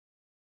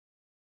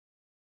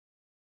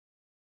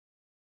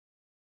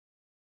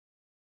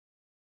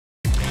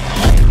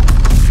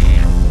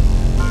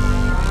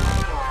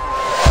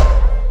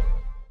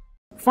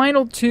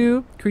final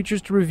two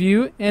creatures to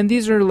review, and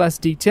these are less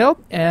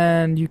detailed,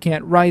 and you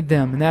can't ride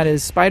them, and that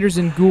is spiders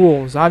and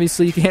ghouls.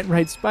 Obviously, you can't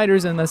ride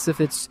spiders unless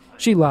if it's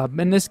Shelob.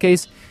 In this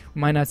case,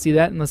 we might not see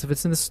that unless if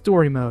it's in the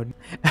story mode.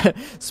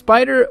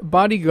 Spider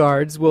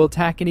bodyguards will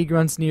attack any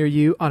grunts near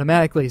you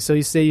automatically. So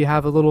you say you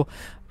have a little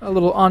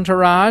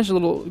entourage,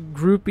 little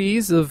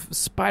groupies of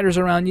spiders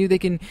around you. They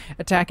can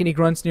attack any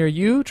grunts near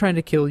you, trying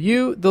to kill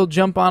you. They'll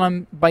jump on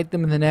them, bite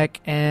them in the neck,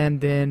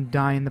 and then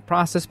die in the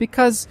process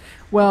because,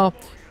 well,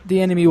 the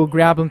enemy will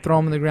grab him, throw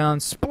him on the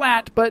ground,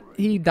 splat, but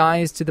he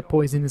dies to the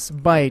poisonous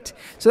bite.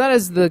 So that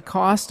is the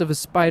cost of a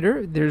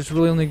spider. There's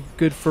really only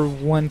good for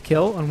one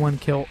kill, and one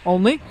kill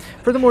only.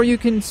 Furthermore, you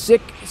can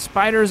sick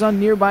spiders on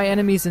nearby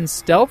enemies in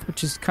stealth,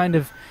 which is kind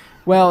of,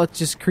 well, it's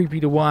just creepy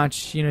to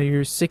watch. You know,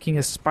 you're sicking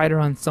a spider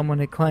on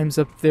someone, it climbs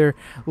up their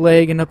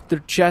leg and up their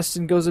chest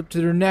and goes up to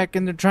their neck,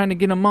 and they're trying to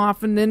get them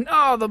off, and then,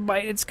 oh, the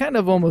bite. It's kind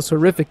of almost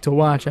horrific to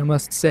watch, I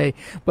must say.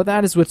 But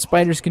that is what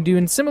spiders can do.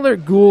 And similar,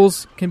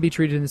 ghouls can be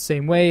treated in the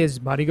same way as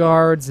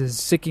bodyguards, as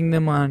sicking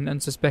them on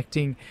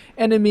unsuspecting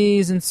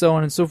enemies, and so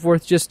on and so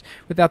forth, just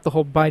without the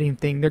whole biting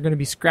thing. They're going to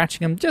be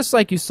scratching them, just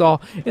like you saw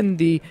in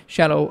the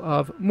Shadow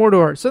of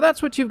Mordor. So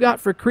that's what you've got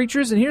for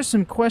creatures, and here's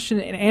some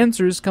question and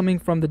answers coming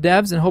from the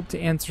devs, and hope to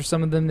answer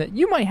some of them that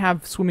you might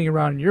have swimming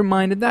around in your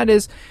mind, and that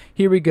is,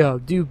 here we go.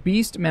 Do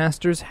Beast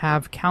Masters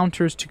have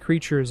counters to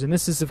creatures? And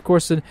this is, of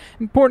course, an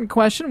important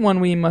question,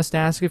 one we must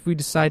ask if we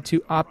decide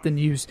to opt and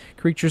use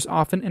creatures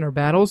often in our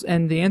battles,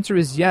 and the answer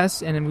is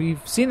yes, and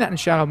we've seen that in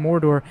Shadow of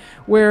Mordor,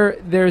 where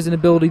there's an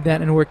ability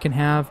that an orc can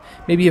have,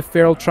 maybe a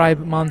feral tribe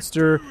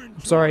monster,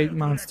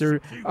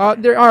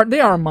 they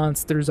are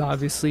monsters,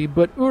 obviously,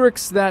 but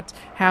Uruks that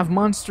have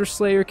Monster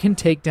Slayer can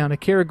take down a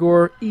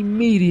Caragor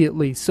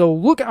immediately, so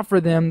look out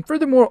for them.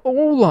 Furthermore,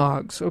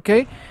 Ologs,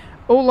 okay?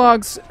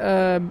 Ologs,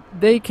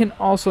 they can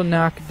also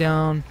knock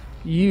down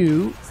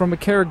you from a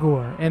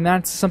Caragor, and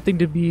that's something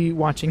to be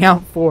watching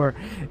out for.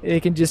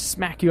 It can just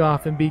smack you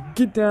off and be,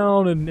 get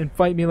down and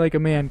fight me like a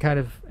man kind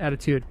of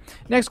attitude.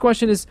 Next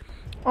question is,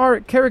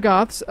 are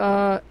Karagoths,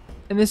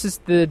 and this is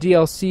the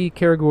DLC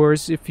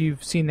Caragors, if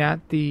you've seen that,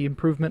 the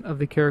improvement of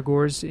the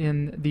Caragors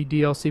in the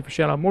DLC for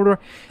Shadow of Mordor.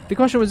 The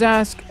question was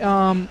asked,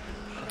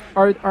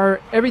 are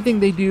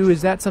everything they do,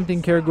 is that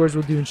something Caragors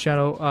will do in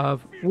Shadow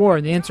of War?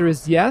 And the answer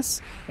is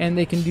yes, and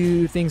they can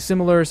do things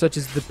similar, such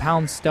as the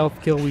pound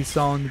stealth kill we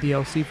saw in the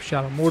DLC for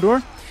Shadow of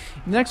Mordor.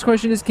 The next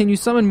question is, can you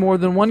summon more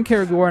than one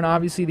Caragor? And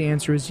obviously the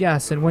answer is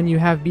yes, and when you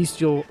have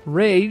Bestial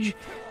Rage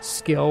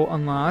skill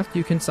unlocked,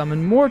 you can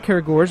summon more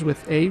Caragors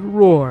with a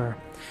roar.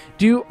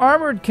 Do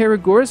armored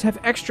Caragors have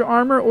extra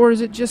armor, or is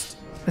it just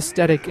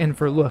aesthetic and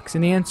for looks?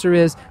 And the answer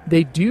is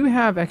they do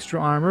have extra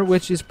armor,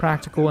 which is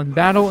practical in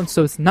battle, and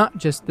so it's not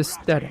just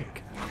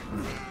aesthetic.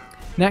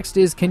 Next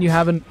is, can you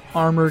have an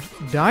armored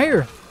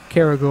dire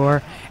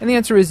Caragor? And the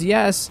answer is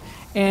yes,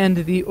 and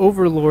the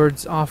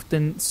overlords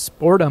often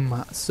sport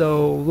them,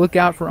 so look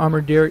out for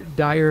armored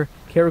dire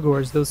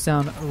Caragors. Those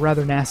sound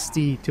rather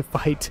nasty to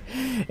fight.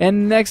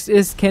 And next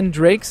is, can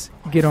drakes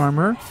get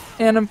armor?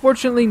 And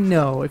unfortunately,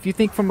 no. If you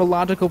think from a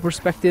logical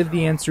perspective,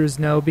 the answer is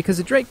no, because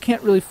a drake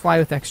can't really fly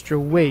with extra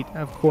weight,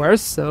 of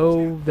course,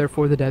 so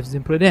therefore the devs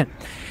didn't put it in.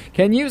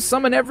 Can you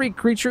summon every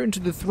creature into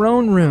the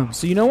throne room?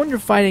 So you know when you're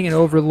fighting an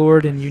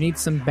overlord and you need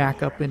some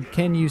backup, and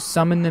can you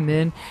summon them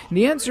in? And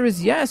the answer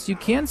is yes, you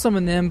can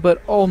summon them,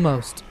 but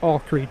almost all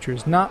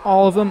creatures. Not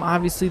all of them.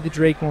 Obviously the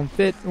drake won't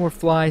fit or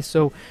fly,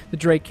 so the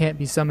drake can't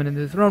be summoned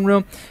into the throne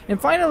room. And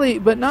finally,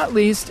 but not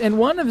least, and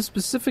one of a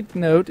specific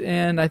note,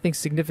 and I think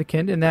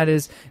significant, and that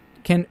is,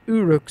 can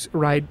Uruks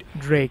ride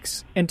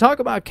drakes? And talk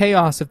about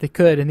chaos if they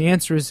could, and the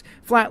answer is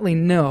flatly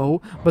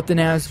no, but the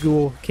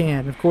Nazgul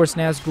can. Of course,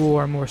 Nazgul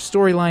are more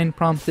storyline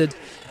prompted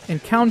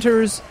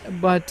encounters,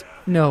 but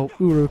no,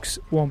 Uruks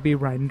won't be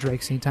riding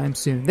drakes anytime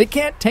soon. They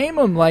can't tame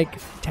them like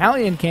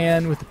Talion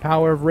can with the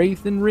power of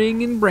Wraith and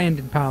Ring and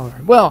Brandon power.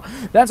 Well,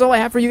 that's all I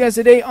have for you guys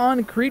today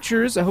on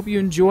creatures. I hope you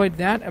enjoyed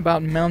that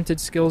about mounted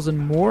skills and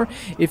more.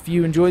 If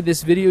you enjoyed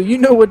this video, you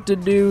know what to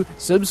do.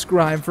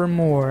 Subscribe for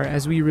more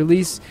as we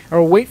release,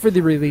 or wait for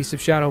the release of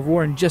Shadow of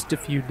War in just a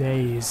few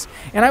days.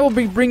 And I will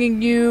be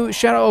bringing you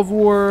Shadow of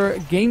War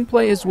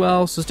gameplay as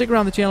well, so stick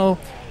around the channel.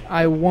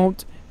 I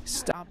won't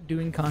stop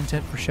doing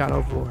content for Shadow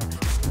of War.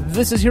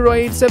 This is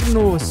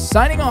Hero870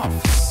 signing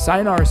off.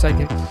 Sayonara,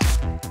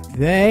 sidekicks.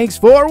 Thanks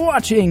for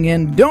watching,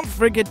 and don't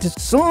forget to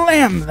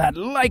slam that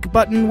like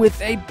button with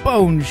a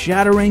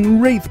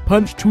bone-shattering wraith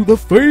punch to the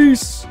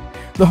face.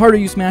 The harder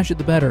you smash it,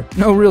 the better.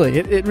 No, really,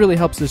 it really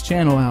helps this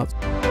channel out.